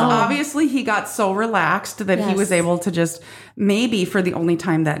it. No. It's obviously he got so relaxed that he was able to just, maybe for the only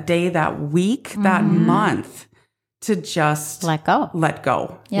time that day, that week, that month, to just let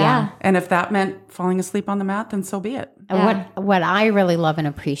go. Yeah. And if that meant falling asleep on the mat, then so be it. Yeah. What I really love and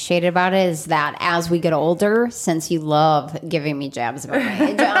appreciate about it is that as we get older, since you love giving me jabs about my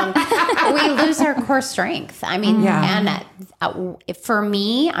age, we lose our core strength. I mean, and for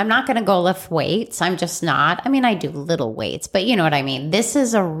me, I'm not going to go lift weights. I'm just not. I mean, I do little weights, but you know what I mean? This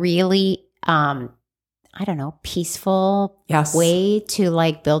is a really, peaceful way to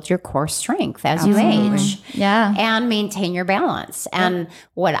like build your core strength as you age. Yeah. And maintain your balance. And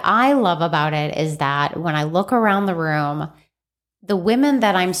what I love about it is that when I look around the room, the women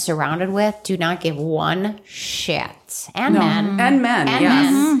that I'm surrounded with do not give one shit. And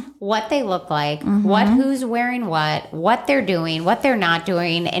men, what they look like, who's wearing what they're doing, what they're not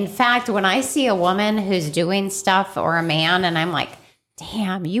doing. In fact, when I see a woman who's doing stuff, or a man, and I'm like,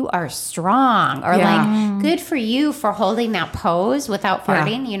 damn, you are strong, or like, good for you for holding that pose without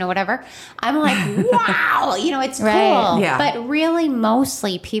farting, whatever. I'm like, wow, it's cool. Yeah. But really,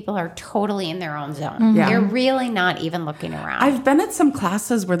 mostly people are totally in their own zone. They're really not even looking around. I've been at some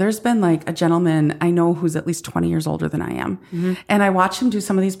classes where there's been like a gentleman I know who's at least 20 years older than I am. And I watch him do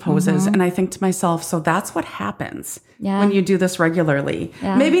some of these poses, and I think to myself, so that's what happens when you do this regularly.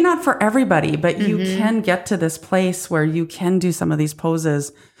 Yeah. Maybe not for everybody, but you can get to this place where you can do some of these poses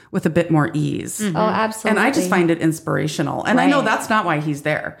with a bit more ease. Oh, absolutely. And I just find it inspirational. And I know that's not why he's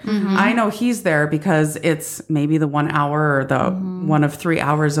there. I know he's there because it's maybe the 1 hour or the one of 3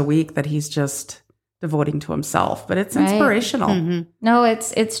 hours a week that he's just devoting to himself. But it's inspirational. No,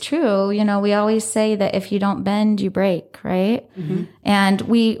 it's true. We always say that if you don't bend, you break, right? And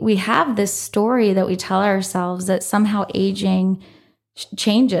we have this story that we tell ourselves that somehow aging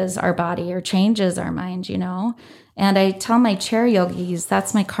changes our body or changes our mind, And I tell my chair yogis,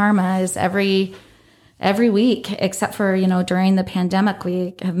 that's my karma, is every week, except for, during the pandemic,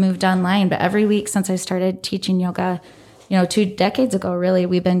 we have moved online. But every week since I started teaching yoga, 2 decades ago, really,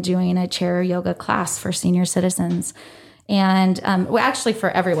 we've been doing a chair yoga class for senior citizens. And actually for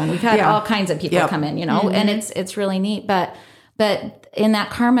everyone. We've had all kinds of people come in, and it's really neat. But in that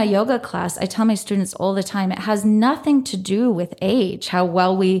karma yoga class, I tell my students all the time, it has nothing to do with age, how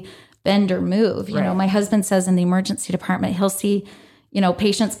well we bend or move. My husband says in the emergency department, he'll see,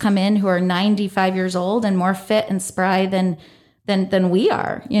 patients come in who are 95 years old and more fit and spry than we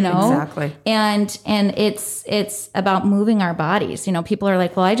are, Exactly. And it's about moving our bodies. People are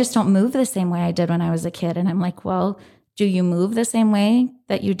like, well, I just don't move the same way I did when I was a kid. And I'm like, well, do you move the same way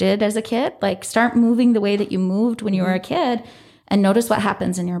that you did as a kid? Like, start moving the way that you moved when you were a kid, and notice what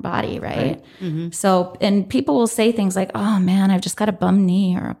happens in your body, right? So, and people will say things like, oh man, I've just got a bum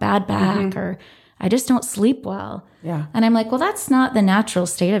knee or a bad back, or I just don't sleep well. Yeah. And I'm like, well, that's not the natural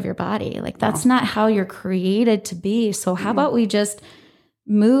state of your body. Like, that's not how you're created to be. So how about we just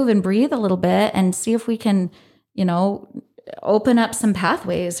move and breathe a little bit and see if we can, open up some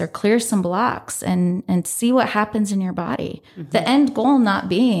pathways or clear some blocks and see what happens in your body. The end goal not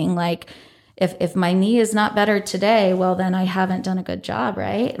being like, if my knee is not better today, well, then I haven't done a good job,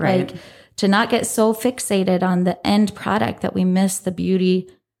 right? Like, to not get so fixated on the end product that we miss the beauty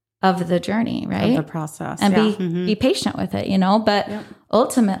of the journey, right? Of the process. And be patient with it, But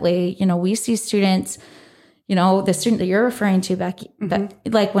ultimately, we see students, the student that you're referring to, Becky, but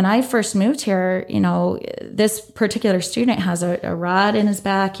like when I first moved here, this particular student has a rod in his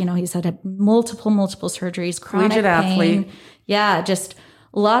back. He's had multiple surgeries, chronic pain. Athlete. Yeah, just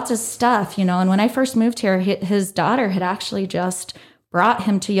lots of stuff, And when I first moved here, his daughter had actually just brought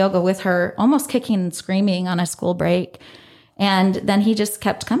him to yoga with her, almost kicking and screaming on a school break. And then he just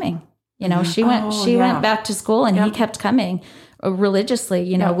kept coming. She went back to school and he kept coming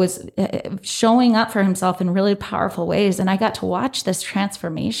religiously, was showing up for himself in really powerful ways. And I got to watch this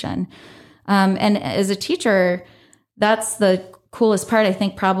transformation. And as a teacher, that's the coolest part, I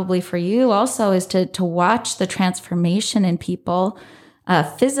think, probably for you also, is to watch the transformation in people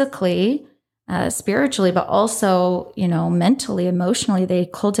physically, spiritually, but also, mentally, emotionally. They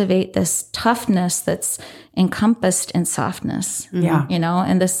cultivate this toughness that's encompassed in softness. Yeah.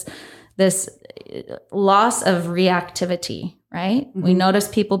 And this loss of reactivity, right? We notice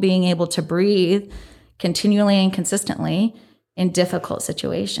people being able to breathe continually and consistently in difficult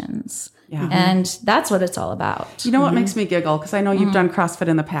situations. Yeah. And that's what it's all about. You know what makes me giggle? Because I know you've done CrossFit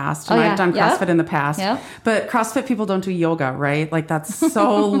in the past, and I've done CrossFit in the past. Yep. But CrossFit people don't do yoga, right? Like, that's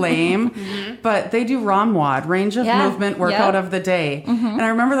so lame. But they do Ramwad, range of movement workout of the day. And I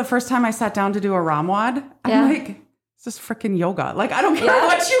remember the first time I sat down to do a Ramwad, I'm like, it's just freaking yoga. Like, I don't care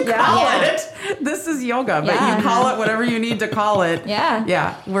what you call it. This is yoga, but you call it whatever you need to call it.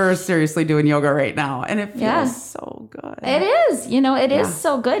 Yeah. We're seriously doing yoga right now. And it feels so good. It is. It is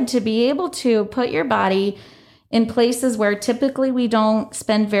so good to be able to put your body in places where typically we don't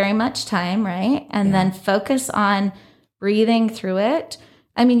spend very much time, right? And then focus on breathing through it.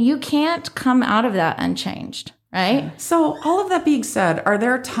 I mean, you can't come out of that unchanged. Right. So all of that being said, are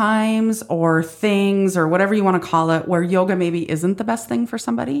there times or things or whatever you want to call it where yoga maybe isn't the best thing for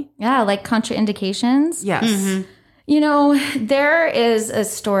somebody? Yeah, like contraindications. Yes. There is a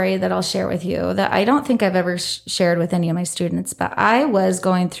story that I'll share with you that I don't think I've ever shared with any of my students, but I was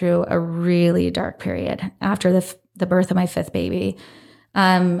going through a really dark period after the birth of my fifth baby.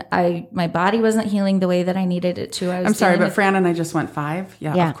 My body wasn't healing the way that I needed it to. I'm sorry, but Fran and I just went 5.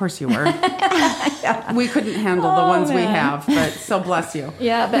 Yeah, of course you were. We couldn't handle the ones we have, but so bless you.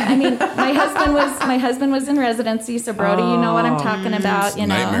 Yeah, but I mean, my husband was in residency, so Brody, you know what I'm talking about.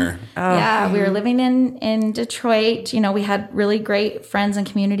 Nightmare. Yeah, we were living in Detroit. We had really great friends and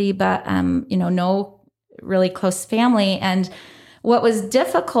community, but no really close family. And what was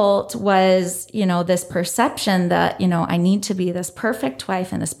difficult was, this perception that, I need to be this perfect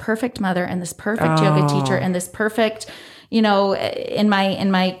wife and this perfect mother and this perfect yoga teacher and this perfect, in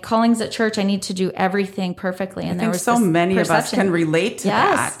my callings at church, I need to do everything perfectly. And I think so many of us can relate to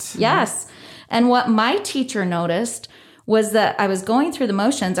that. Yes. And what my teacher noticed was that I was going through the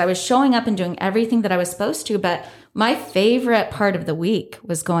motions. I was showing up and doing everything that I was supposed to, but my favorite part of the week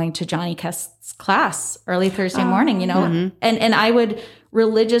was going to Johnny Kest's class early Thursday morning, and I would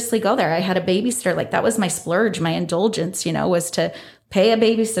religiously go there. I had a babysitter. Like, that was my splurge, my indulgence, was to pay a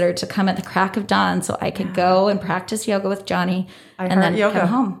babysitter to come at the crack of dawn so I could go and practice yoga with Johnny and then come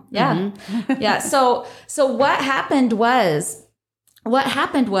home. Yeah. Yeah. So what happened was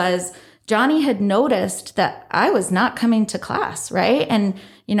Johnny had noticed that I was not coming to class, right? And,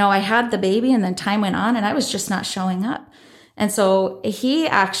 I had the baby and then time went on and I was just not showing up. And so he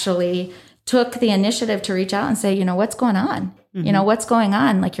actually took the initiative to reach out and say, what's going on? What's going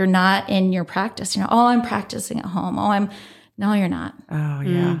on? Like, you're not in your practice. I'm practicing at home. No, you're not. Oh,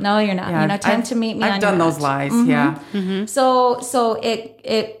 yeah. No, you're not. Yeah, time to meet me. I've done those lies. Yeah. So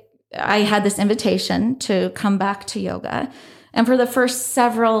I had this invitation to come back to yoga. And for the first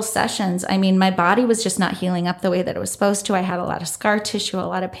several sessions, I mean, my body was just not healing up the way that it was supposed to. I had a lot of scar tissue, a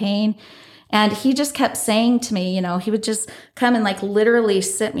lot of pain. And he just kept saying to me, he would just come and like literally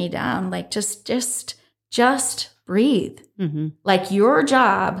sit me down, like just breathe. Like, your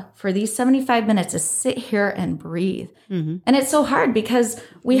job for these 75 minutes is sit here and breathe. And it's so hard because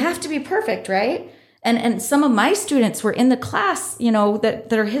we have to be perfect, right? And some of my students were in the class, you know,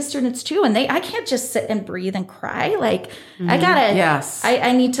 that are his students too. And I can't just sit and breathe and cry. Like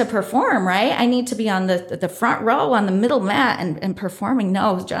I need to perform, right? I need to be on the front row on the middle mat and performing.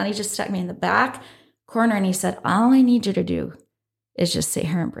 No, Johnny just stuck me in the back corner and he said, all I need you to do is just sit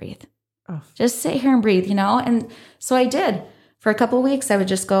here and breathe. Oh. Just sit here and breathe, you know? And so I did. For a couple of weeks, I would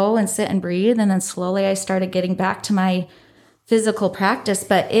just go and sit and breathe. And then slowly I started getting back to my physical practice,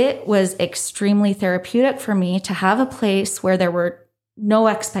 but it was extremely therapeutic for me to have a place where there were no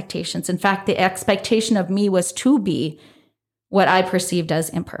expectations. In fact, the expectation of me was to be what I perceived as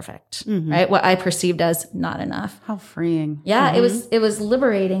imperfect, right? What I perceived as not enough. How freeing. Yeah, it was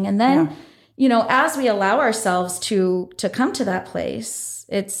liberating. And then, you know, as we allow ourselves to come to that place,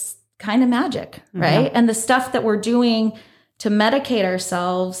 it's kind of magic, right? And the stuff that we're doing to medicate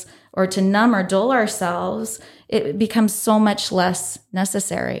ourselves or to numb or dull ourselves, it becomes so much less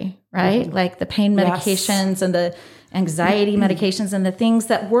necessary, right? Like the pain medications and the anxiety medications and the things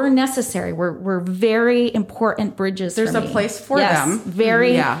that were necessary were very important bridges. There's a place for them.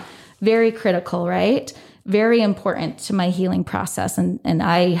 Very, very critical, right? Very important to my healing process. And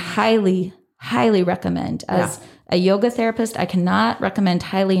I highly, highly recommend as a yoga therapist, I cannot recommend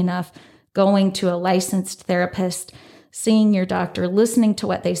highly enough going to a licensed therapist, seeing your doctor, listening to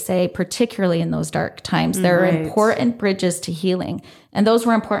what they say, particularly in those dark times. There are important bridges to healing. And those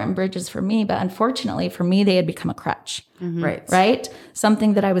were important bridges for me. But unfortunately, for me, they had become a crutch. Right?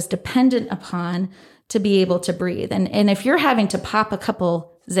 Something that I was dependent upon to be able to breathe. And if you're having to pop a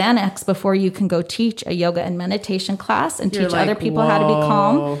couple Xanax before you can go teach a yoga and meditation class and teach other people how to be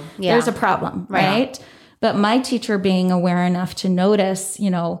calm, there's a problem, right? But my teacher being aware enough to notice, you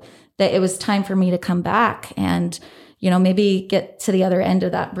know, that it was time for me to come back and, you know, maybe get to the other end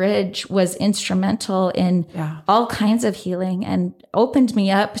of that bridge was instrumental in all kinds of healing and opened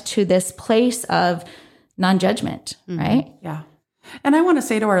me up to this place of non-judgment, right? Yeah. And I want to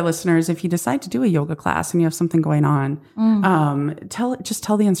say to our listeners, if you decide to do a yoga class and you have something going on, tell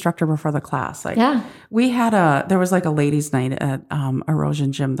the instructor before the class. Like we had there was like a ladies' night at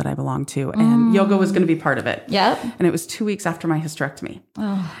Erosion Gym that I belonged to, and yoga was going to be part of it. And it was 2 weeks after my hysterectomy.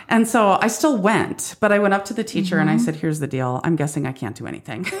 And so I still went, but I went up to the teacher and I said, here's the deal. I'm guessing I can't do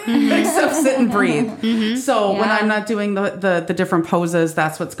anything except sit and breathe. So when I'm not doing the different poses,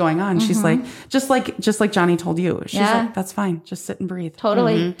 that's what's going on. She's like, just like Johnny told you. She's like, that's fine. Just sit and breathe.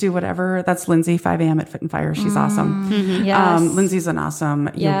 Totally. Do whatever. That's Lindsay, 5 a.m. at Fit and Fire. She's awesome. Lindsay's an awesome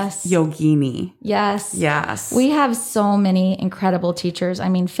yogini. Yes. We have so many incredible teachers. I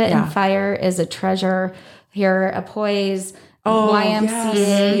mean, Fit and Fire is a treasure here at Poise,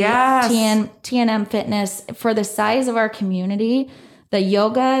 YMCA, TNM Fitness. For the size of our community, the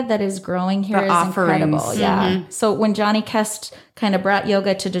yoga that is growing here is incredible. Yeah. So when Johnny Kest kind of brought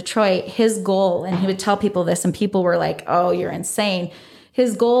yoga to Detroit, his goal, and he would tell people this, and people were like, oh, you're insane.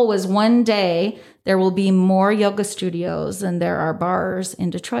 His goal was one day there will be more yoga studios than there are bars in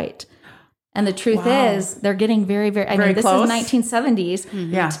Detroit. And the truth is, they're getting very, very, I mean, this is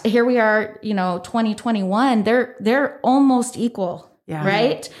 1970s. Here we are, you know, 2021. They're almost equal.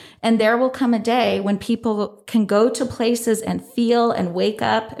 Right. And there will come a day when people can go to places and feel and wake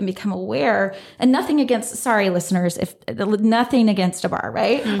up and become aware. And nothing against, sorry, listeners, nothing against a bar,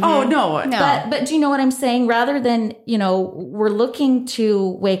 right? Oh, no. But do you know what I'm saying? Rather than, you know, we're looking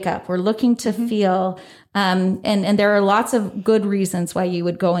to wake up, we're looking to feel. And there are lots of good reasons why you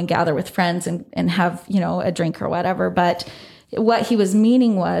would go and gather with friends and have, you know, a drink or whatever. But what he was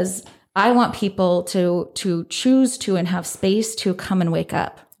meaning was, I want people to choose to and have space to come and wake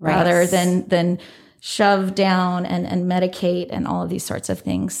up rather than shove down and medicate and all of these sorts of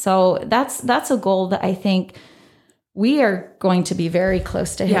things. So that's a goal that I think we are going to be very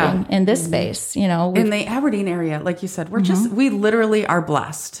close to hitting in this space. You know, in the Aberdeen area, like you said, we literally are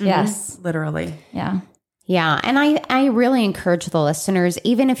blessed. Yes, literally. Yeah. Yeah. And I really encourage the listeners,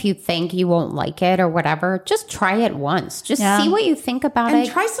 even if you think you won't like it or whatever, just try it once. Just see what you think about it. And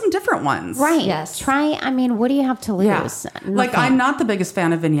try some different ones. Right. Yes. I mean, what do you have to lose? Like, I'm not the biggest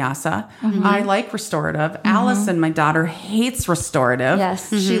fan of vinyasa. I like restorative. Allison, my daughter, hates restorative. Yes.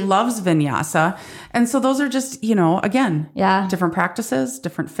 She loves vinyasa. And so those are just, you know, again, different practices,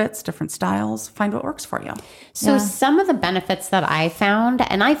 different fits, different styles. Find what works for you. So some of the benefits that I found,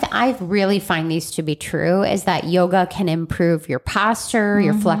 and I really find these to be true, is that yoga can improve your posture,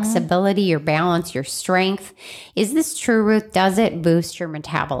 your flexibility, your balance, your strength. Is this true, Ruth? Does it boost your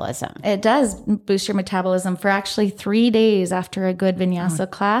metabolism? It does boost your metabolism for actually 3 days after a good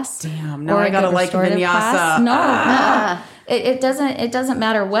vinyasa class. Damn, now I gotta like vinyasa. No. It doesn't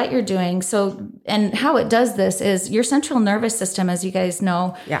matter what you're doing. So, and how it does this is your central nervous system, as you guys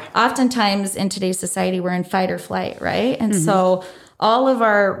know, oftentimes in today's society, we're in fight or flight, right? And so all of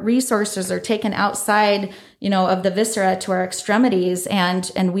our resources are taken outside, of the viscera to our extremities.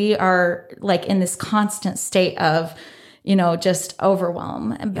 And we are like in this constant state of, just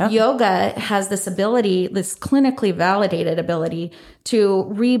overwhelm. Yep. Yoga has this ability, this clinically validated ability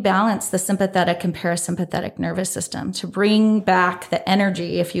to rebalance the sympathetic and parasympathetic nervous system, to bring back the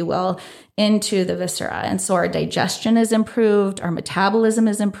energy, if you will, into the viscera. And so our digestion is improved, our metabolism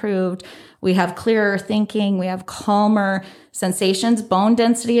is improved. We have clearer thinking. We have calmer sensations. Bone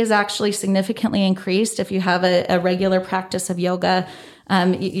density is actually significantly increased if you have a regular practice of yoga.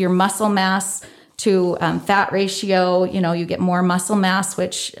 Your muscle mass to fat ratio, you get more muscle mass,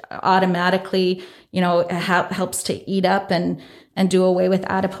 which automatically, helps to eat up and do away with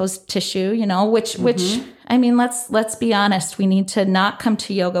adipose tissue, which I mean, let's be honest. We need to not come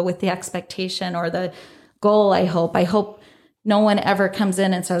to yoga with the expectation or the goal. I hope no one ever comes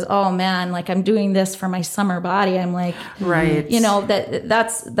in and says, oh man, like I'm doing this for my summer body. I'm like, right.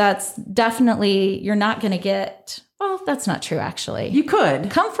 That's definitely, you're not going to get, well, that's not true, actually. You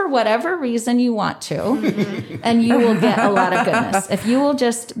could. Come for whatever reason you want to, and you will get a lot of goodness if you will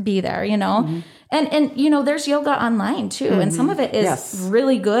just be there, And there's yoga online too. And some of it is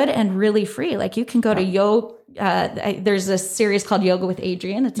really good and really free. Like you can go to yoga. There's a series called Yoga with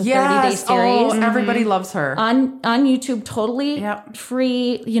Adriene. It's a 30-day series. Oh, everybody loves her. On YouTube, totally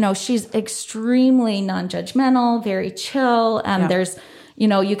free. She's extremely non-judgmental, very chill. There's,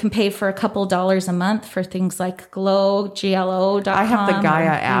 you can pay for a couple $1 a month for things like GLO.com. I have the Gaia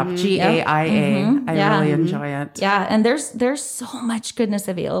app, GAIA. I really enjoy it. Yeah. And there's so much goodness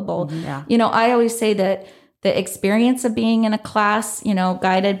available. I always say that the experience of being in a class,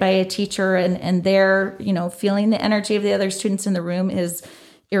 guided by a teacher and they're, feeling the energy of the other students in the room is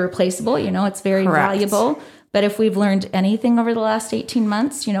irreplaceable. It's very valuable. But if we've learned anything over the last 18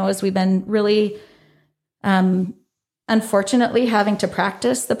 months, as we've been really, unfortunately having to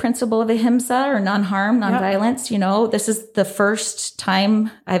practice the principle of ahimsa or non-harm, non-violence, this is the first time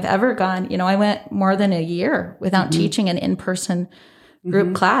I've ever gone, I went more than a year without teaching an in-person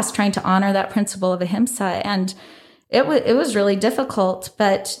group class, trying to honor that principle of ahimsa. And it was really difficult,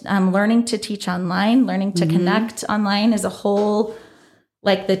 but learning to teach online, learning to connect online as a whole,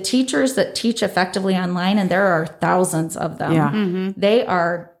 like the teachers that teach effectively online, and there are thousands of them, they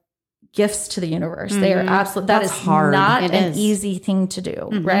are gifts to the universe. They are absolutely, that is hard. Not an easy thing to do,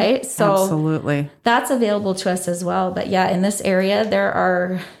 right? So absolutely. That's available to us as well. But yeah, in this area, there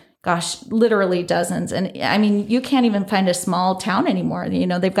are literally dozens. And I mean, you can't even find a small town anymore.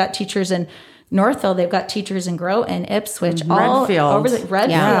 They've got teachers in Northville, they've got teachers in Groton, Ipswich, all over the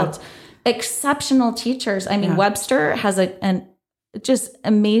Redfield. Exceptional teachers. I mean, Webster has an just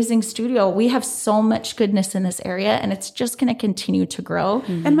amazing studio. We have so much goodness in this area, and it's just going to continue to grow.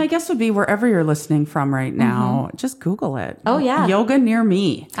 And my guess would be wherever you're listening from right now, just Google it. Oh yeah. Yoga near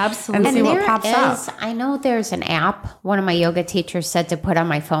me. Absolutely. And see what pops up. I know there's an app one of my yoga teachers said to put on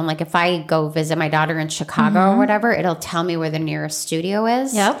my phone. Like if I go visit my daughter in Chicago or whatever, it'll tell me where the nearest studio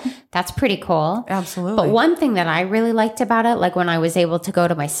is. Yep. That's pretty cool. Absolutely. But one thing that I really liked about it, like when I was able to go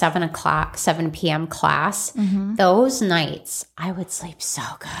to my 7 p.m. class, those nights I would sleep so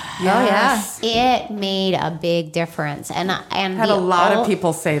good. Yes. Oh yeah. It made a big difference. And had a lot of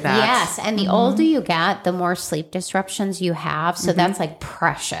people say that. Yes. And the older you get, the more sleep disruptions you have. So that's like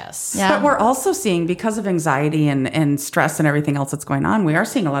precious. Yeah. But we're also seeing, because of anxiety and stress and everything else that's going on, we are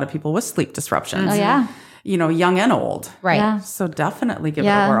seeing a lot of people with sleep disruptions. Oh yeah. Young and old. Right. Yeah. So definitely give it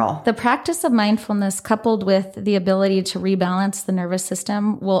a whirl. The practice of mindfulness coupled with the ability to rebalance the nervous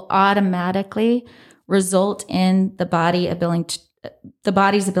system will automatically result in the body's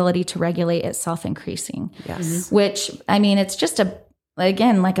ability to regulate itself increasing. Yes. Which, I mean, it's just like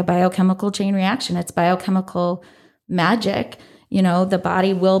a biochemical chain reaction. It's biochemical magic. The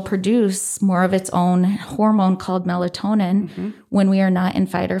body will produce more of its own hormone called melatonin when we are not in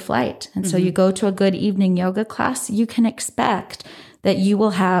fight or flight. And so you go to a good evening yoga class, you can expect that you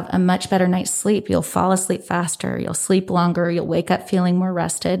will have a much better night's sleep. You'll fall asleep faster. You'll sleep longer. You'll wake up feeling more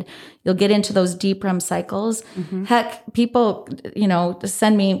rested. You'll get into those deep REM cycles. Heck, people,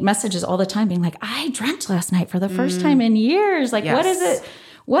 send me messages all the time being like, I dreamt last night for the first time in years. Like, what is it?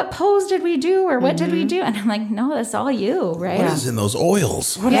 What pose did we do, or what did we do? And I'm like, no, that's all you, right? What is in those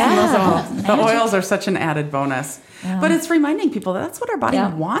oils? What is in those oils? The oils are such an added bonus. Yeah. But it's reminding people that that's what our body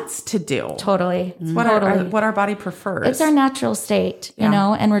wants to do. Totally. It's what our body prefers. It's our natural state,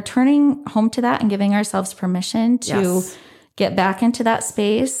 and returning home to that and giving ourselves permission to get back into that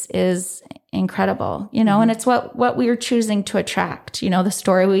space is incredible, and it's what we're choosing to attract, the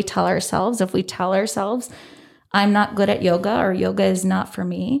story we tell ourselves. If we tell ourselves, I'm not good at yoga, or yoga is not for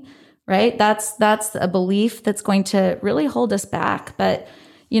me, right? That's a belief that's going to really hold us back. But,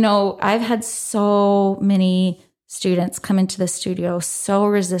 I've had so many students come into the studio so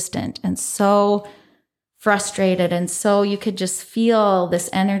resistant and so frustrated. And so you could just feel this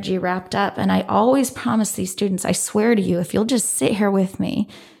energy wrapped up. And I always promise these students, I swear to you, if you'll just sit here with me,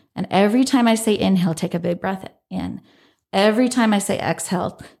 and every time I say inhale, take a big breath in. Every time I say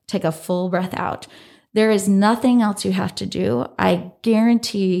exhale, take a full breath out. There is nothing else you have to do. I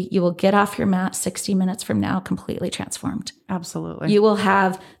guarantee you will get off your mat 60 minutes from now completely transformed. Absolutely. You will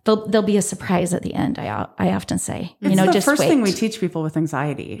have, there'll be a surprise at the end, I often say. It's the just first wait. thing we teach people with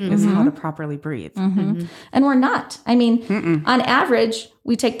anxiety is how to properly breathe. And we're not. I mean, on average,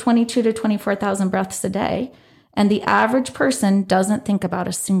 we take 22 to 24,000 breaths a day. And the average person doesn't think about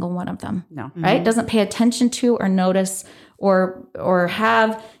a single one of them. No. Right? Doesn't pay attention to or notice or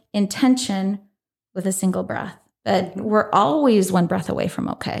have intention with a single breath. But we're always one breath away from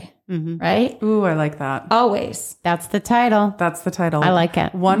okay. Right? Ooh, I like that. Always. That's the title. That's the title. I like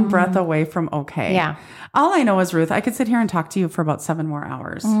it. One breath away from okay. Yeah. All I know is, Ruth, I could sit here and talk to you for about 7 more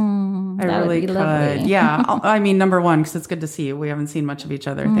hours. I that would really be could. lovely. Yeah. I mean, number one, because it's good to see you. We haven't seen much of each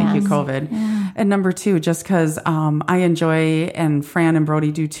other. Thank you, COVID. Yeah. And number two, just because I enjoy, and Fran and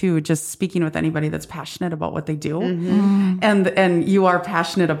Brody do too, just speaking with anybody that's passionate about what they do. And you are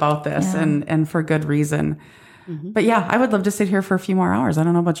passionate about this and for good reason. But yeah, I would love to sit here for a few more hours. I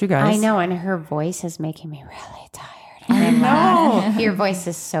don't know about you guys. I know, and her voice is making me really tired. I know. Your voice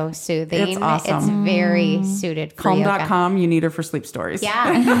is so soothing. It's awesome. It's very suited for yoga. Calm.com, you need her for sleep stories.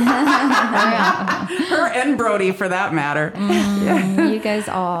 Yeah. Her and Brody, for that matter. You guys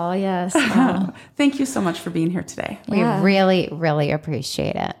all, yes. Thank you so much for being here today. We really, really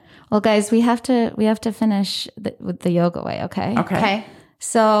appreciate it. Well, guys, we have to finish with the yoga way, okay? Okay.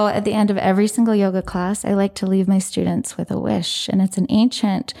 So at the end of every single yoga class, I like to leave my students with a wish. And it's an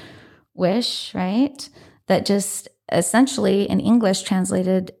ancient wish, right? That just essentially in English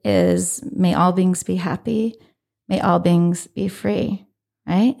translated is, may all beings be happy, may all beings be free,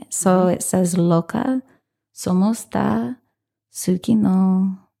 right? So it says, Loka samasta sukhi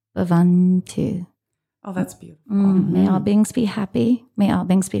no bhavantu. Oh, that's beautiful. May all beings be happy. May all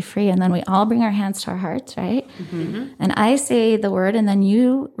beings be free. And then we all bring our hands to our hearts, right? And I say the word and then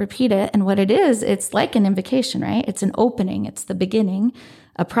you repeat it. And what it is, it's like an invocation, right? It's an opening. It's the beginning,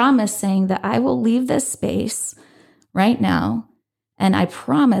 a promise saying that I will leave this space right now. And I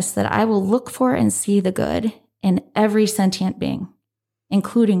promise that I will look for and see the good in every sentient being,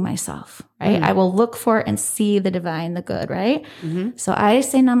 including myself, right? I will look for and see the divine, the good, right? So I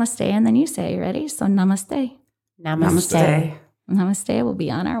say namaste and then you say, you ready? So namaste. Namaste. Namaste. We'll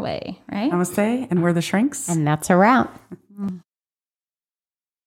be on our way, right? Namaste. And we're the Shrinks. And that's a wrap.